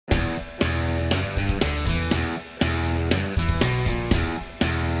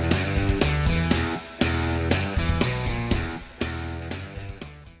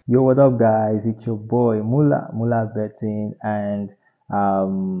Yo, what up, guys? It's your boy Mula betting, and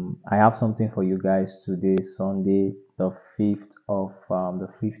I have something for you guys today, Sunday, the fifth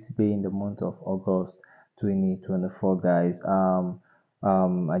day in the month of August, 2024, guys.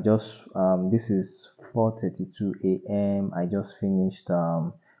 I just This is 4:32 a.m. I just finished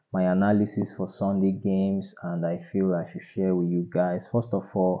my analysis for Sunday games, and I feel I should share with you guys. First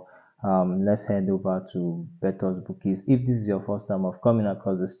of all, let's head over to Bettors Bookies. If this is your first time of coming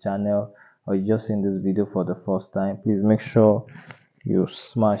across this channel, or you just seen this video for the first time, please make sure you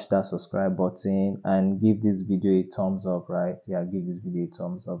smash that subscribe button and give this video a thumbs up. Right, yeah, give this video a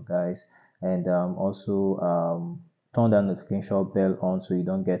thumbs up, guys. And also turn that notification bell on so you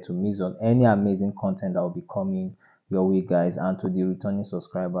don't get to miss on any amazing content that will be coming your way, guys. And to the returning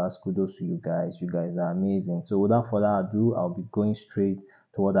subscribers, kudos to you guys. You guys are amazing. So without further ado, I'll be going straight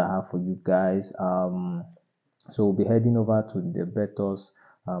to what I have for you guys. So we'll be heading over to the Bettors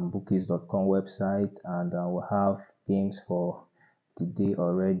bookies.com website, and we'll have games for the day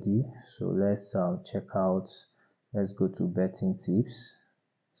already. So let's check out. Let's go to betting tips.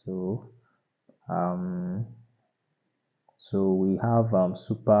 So um, we have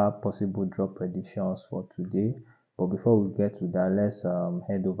super possible draw predictions for today. But before we get to that, let's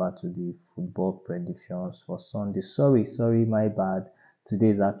head over to the football predictions for Sunday. Sorry, my bad. Today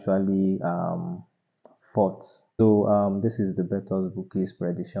is actually 4th. So this is the Bettors Bookies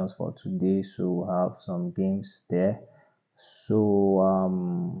predictions for today. So we have some games there.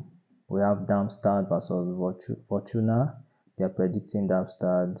 So we have Darmstadt versus Fortuna. They are predicting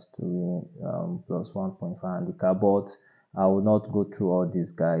Darmstadt to win plus 1.5 handicap, but I will not go through all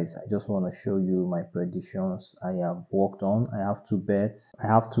these, guys. I just want to show you my predictions I have worked on. I have two bets.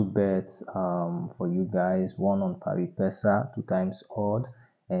 For you guys. One on PARIPESA, 2 times odd,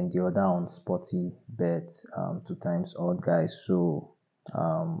 and the other on Sporty Bet, 2 times odd, guys. So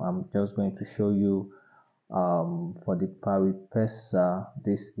I'm just going to show you for the PARIPESA.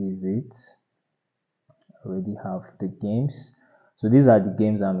 This is it. I already have the games. So these are the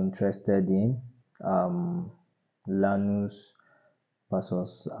games I'm interested in. Lanús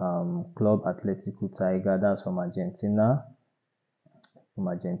versus Club Atlético Tiger, that's from Argentina.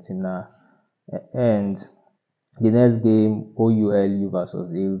 And the next game, OULU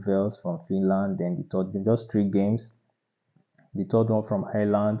versus Ilves from Finland. Then the third game, just 3 games. The third one from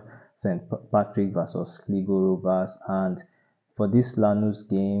Ireland, St. Patrick versus Sligo Rovers. And for this Lanús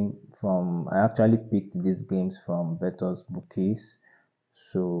game, I actually picked these games from Bettors Bookies.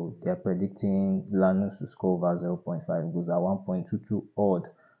 So they're predicting Lanús to score over 0.5 goals at 1.22 odd.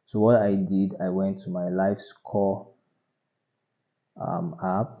 So what I did, I went to my live score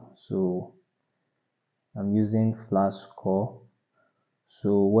app. So I'm using Flash Score.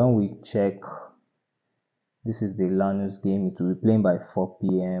 So when we check, this is the Lanús game. It will be playing by 4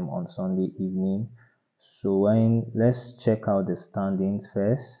 p.m. on Sunday evening. So let's check out the standings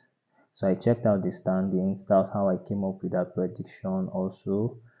first. So I checked out the standings. That's how I came up with that prediction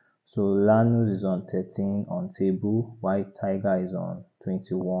also. So Lanús is on 13 on table, while Tiger is on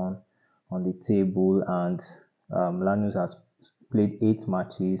 21 on the table, and Lanús has played 8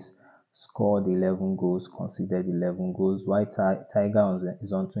 matches, scored 11 goals, conceded 11 goals, while Tiger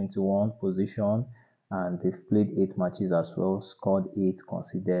is on 21 position, and they've played 8 matches as well, scored 8,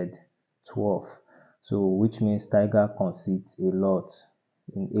 conceded 12. So which means Tiger concedes a lot.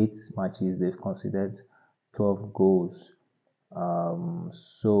 In 8 matches, they've conceded 12 goals.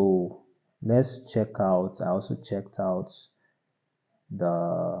 So let's check out. I also checked out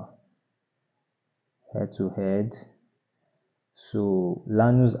the head-to-head. So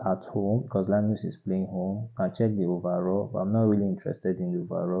Lanús at home, because Lanús is playing home. Can check the overall, but I'm not really interested in the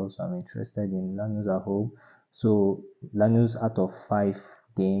overall, so I'm interested in Lanús at home. So Lanús, out of 5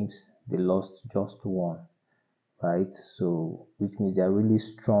 games, they lost just 1, right? So which means they are really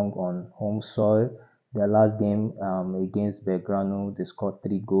strong on home soil. Their last game against Belgrano, they scored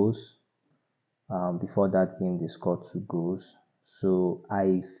 3 goals. Before that game, they scored 2 goals. So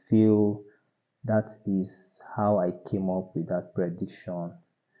I feel that is how I came up with that prediction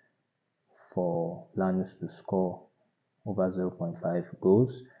for Lanús to score over 0.5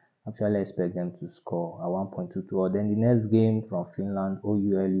 goals. Actually, I expect them to score at 1.22. Then the next game from Finland,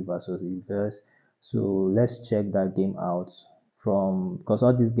 OULU versus Ilves. So let's check that game out because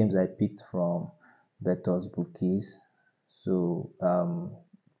all these games I picked from Bettors Bookies. So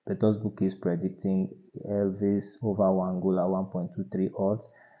Bettors Bookies predicting Elvis over 1 goal at 1.23 odds.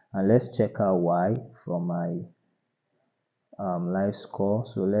 And let's check out why from my live score.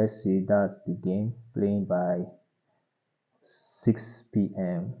 So let's see, that's the game playing by 6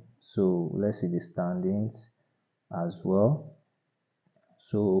 p.m. So let's see the standings as well.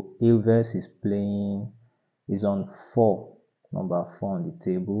 So Ilves is on 4, number 4 on the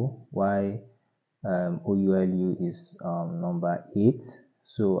table, while OULU is number 8.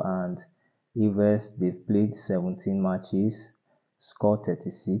 So, and Ilves, they've played 17 matches, scored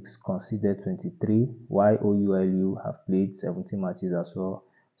 36, conceded 23, while OULU have played 17 matches as well,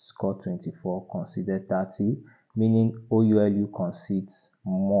 scored 24, conceded 30, meaning OULU concedes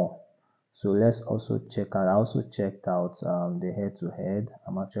more. So let's also check out. I also checked out the head-to-head.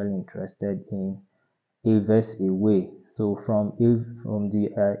 I'm actually interested in Ilves away. So from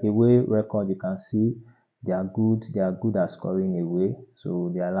the away record, you can see they are good. They are good at scoring away.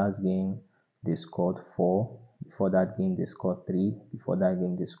 So their last game they scored 4. Before that game they scored 3. Before that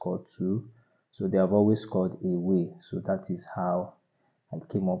game they scored 2. So they have always scored away. So that is how I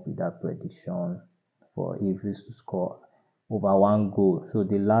came up with that prediction for Ilves to score over 1 goal. So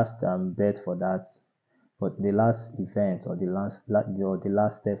the last bet for that, but the last event or the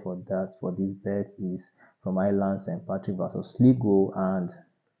last step for that for this bet is from Ireland St. Patrick versus Sligo, and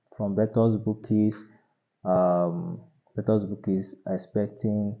from Bettors bookies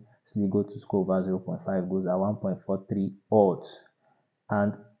expecting Sligo to score over 0.5 goals at 1.43 odds.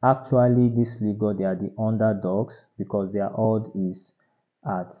 And actually this Sligo, they are the underdogs because their odd is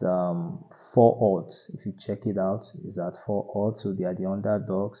at 4 odds. If you check it out, it's at 4 odds, so they are the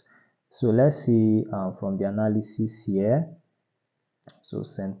underdogs. So let's see from the analysis here. So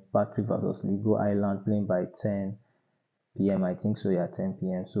St. Patrick versus Sligo, Ireland playing by 10 p.m. I think so, yeah, 10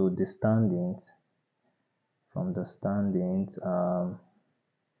 p.m. So the standings, from the standings,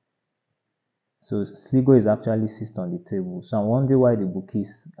 so Sligo is actually 6th on the table. So I'm wondering why the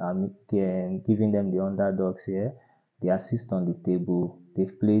bookies are giving them the underdogs here. They are 6th on the table.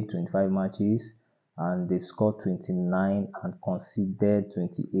 They've played 25 matches and they've scored 29 and conceded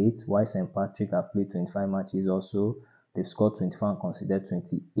 28. While St. Patrick have played 25 matches also. They've scored 24 and conceded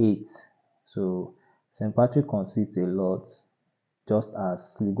 28. So St. Patrick concedes a lot, just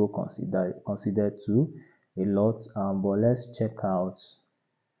as Sligo considered too a lot. But let's check out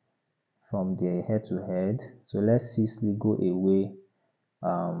from the head-to-head. So let's see Sligo away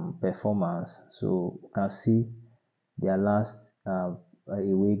performance. So you can see their last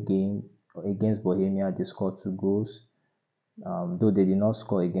away game against Bohemia, they scored 2 goals. Though they did not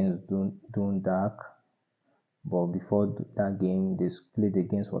score against Dundalk, but before that game they played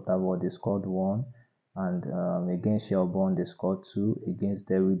against Waterford, they scored 1, and against Shelbourne they scored 2, against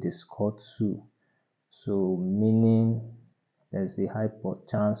Derry they scored 2. So meaning there's a high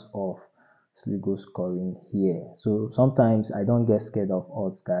chance of Sligo scoring here. So sometimes I don't get scared of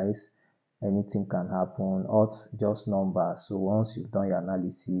odds, guys. Anything can happen. Odds just numbers. So once you've done your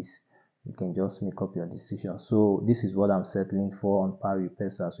analysis, you can just make up your decision. So this is what I'm settling for on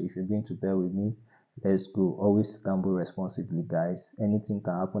PARIPESA. So if you're going to bear with me, let's go. Always gamble responsibly, guys. Anything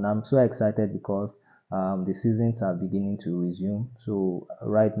can happen. I'm so excited because the seasons are beginning to resume. So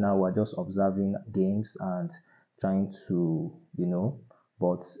right now we're just observing games and trying to,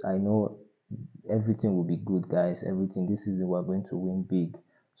 but I know everything will be good, guys. Everything this season we're going to win big.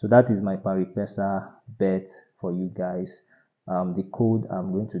 So that is my PARIPESA bet for you guys. The code,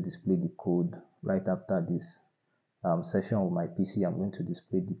 I'm going to display the code right after this session with my PC. I'm going to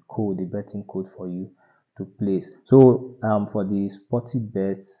display the code, the betting code for you to place. So for the sporty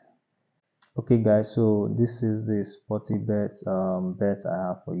bets, okay guys, so this is the sporty bets bet I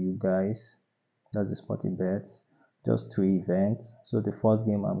have for you guys. That's the sporty bets, just 3 events. So the first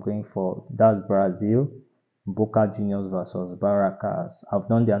game I'm going for, that's Brazil, Boca Juniors versus Barracas. I've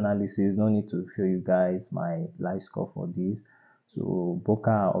done the analysis, no need to show you guys my live score for this. So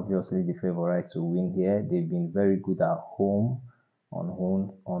Boca are obviously the favorite to win here. They've been very good at home, on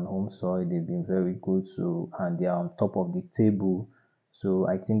home soil. They've been very good, so and they are on top of the table. So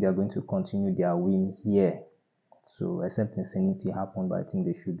I think they're going to continue their win here. So except insanity happened, but I think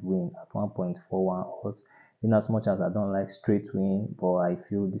they should win at 1.41 odds. In as much as I don't like straight win, but I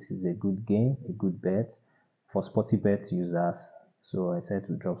feel this is a good game, a good bet for sporty bet users. So I said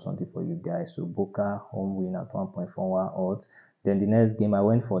to drop something for you guys. So Boca home win at 1.41 odds. Then the next game I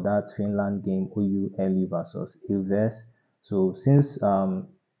went for that Finland game, OULU versus Ilves. So since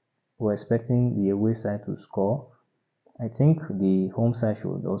we're expecting the away side to score, I think the home side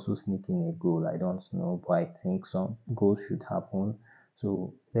should also sneak in a goal. I don't know, but I think some goals should happen.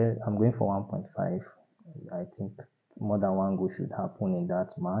 So I'm going for 1.5. I think more than 1 goal should happen in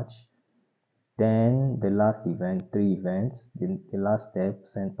that match. Then the last event, 3 events. The last step,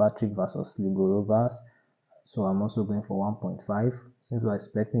 St. Patrick versus Sligo Rovers. So I'm also going for 1.5. Since we're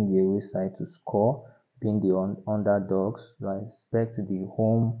expecting the away side to score, being the underdogs, so I expect the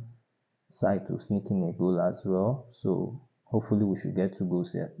home side to sneak in a goal as well. So Hopefully we should get 2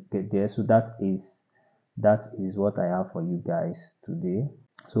 goals here, get there. So that is what I have for you guys today.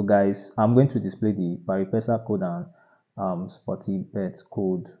 So guys, I'm going to display the PARIPESA code and Sporty Bet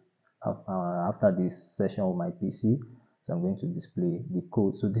code after this session with my PC. So I'm going to display the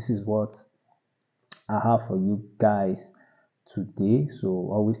code. So this is what I have for you guys today. So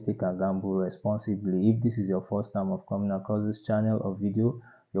always take a gamble responsibly. If this is your first time of coming across this channel or video,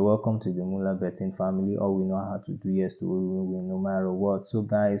 you're welcome to the Mula betting family. All we know how to do is to win no matter what. So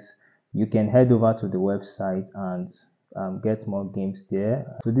guys, you can head over to the website and get more games there.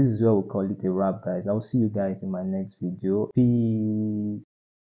 So this is where we call it a wrap, guys. I'll see you guys in my next video. Peace.